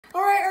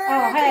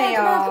hey,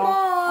 come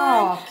on.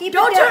 Oh, keep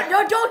don't it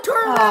down. don't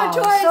turn around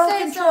until I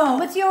say so.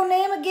 What's your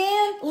name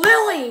again?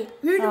 Lily.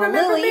 You remember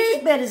Lily, me?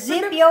 you better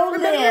zip your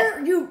lip.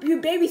 Remember you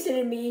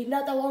babysitted me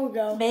not that long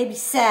ago.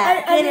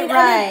 Babysat. Get it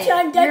right.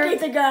 10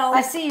 decades ago.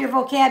 I see your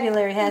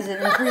vocabulary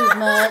hasn't improved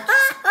much.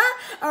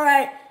 All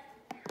right.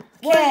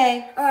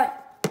 Okay. All right.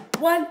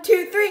 1,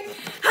 2, 3.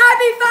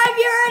 Happy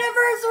 5-year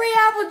anniversary,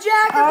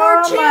 Applejack, of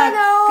our channel.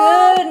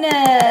 Oh, my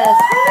goodness.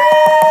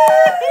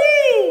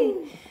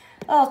 Woo-hoo.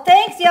 Oh,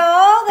 thanks,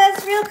 y'all.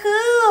 That's real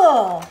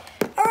cool.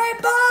 All right,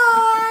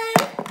 bye.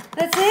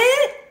 That's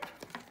it?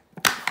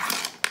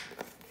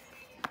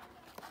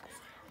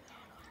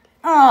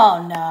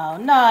 Oh, no,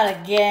 not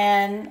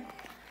again.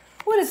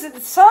 What is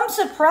it? Some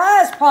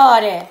surprise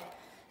party.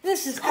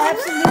 This is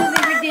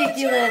absolutely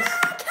ridiculous.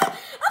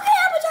 Okay,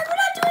 Applejack, we're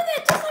not doing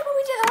that just like what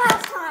we did the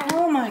last time.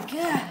 Oh, my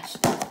gosh.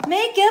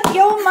 Make up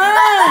your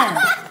mind.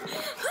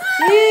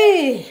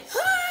 Jeez.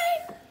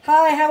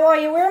 Hi, how are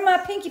you? Where are my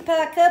Pinkie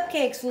Pie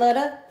cupcakes,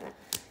 Flutter?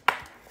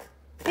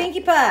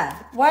 Pinkie Pie,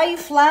 why are you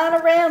flying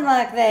around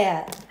like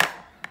that?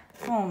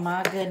 Oh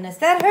my goodness,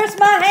 that hurts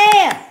my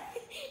hand.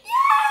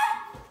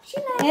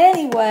 Yeah.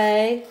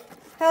 Anyway,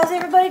 how's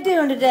everybody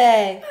doing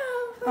today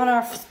on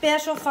our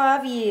special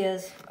 5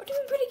 years? We're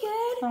doing pretty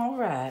good. All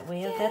right,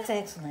 well, that's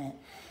excellent.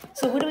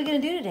 So what are we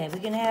going to do today? We're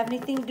going to have do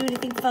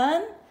anything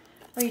fun?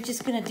 Or are you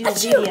just going to do a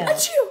video?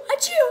 Achoo.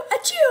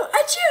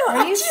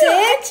 Are you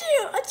sick?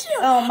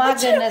 Oh my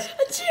goodness.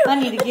 I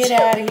need to get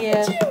out of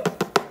here.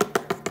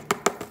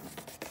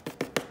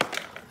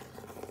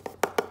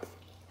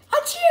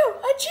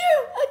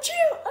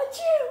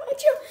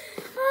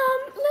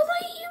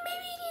 Lily, you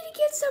maybe need to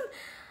get some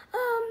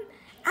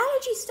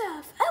allergy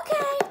stuff.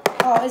 Okay.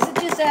 Oh, is it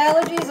just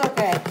allergies?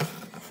 Okay.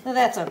 No,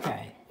 that's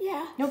okay.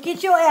 Yeah. No,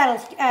 get your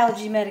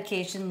allergy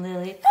medication,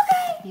 Lily.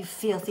 Okay. You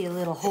filthy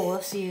little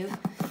horse, you.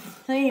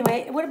 So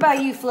anyway, what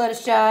about you,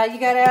 Fluttershy? You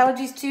got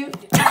allergies too?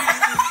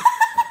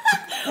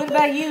 What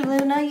about you,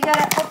 Luna? You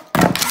got...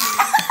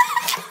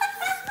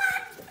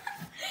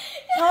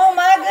 Oh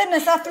my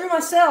goodness, I threw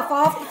myself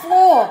off the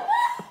floor.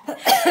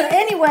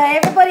 Anyway,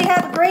 everybody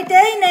have a great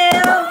day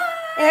now.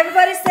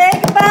 Everybody say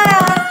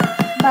goodbye.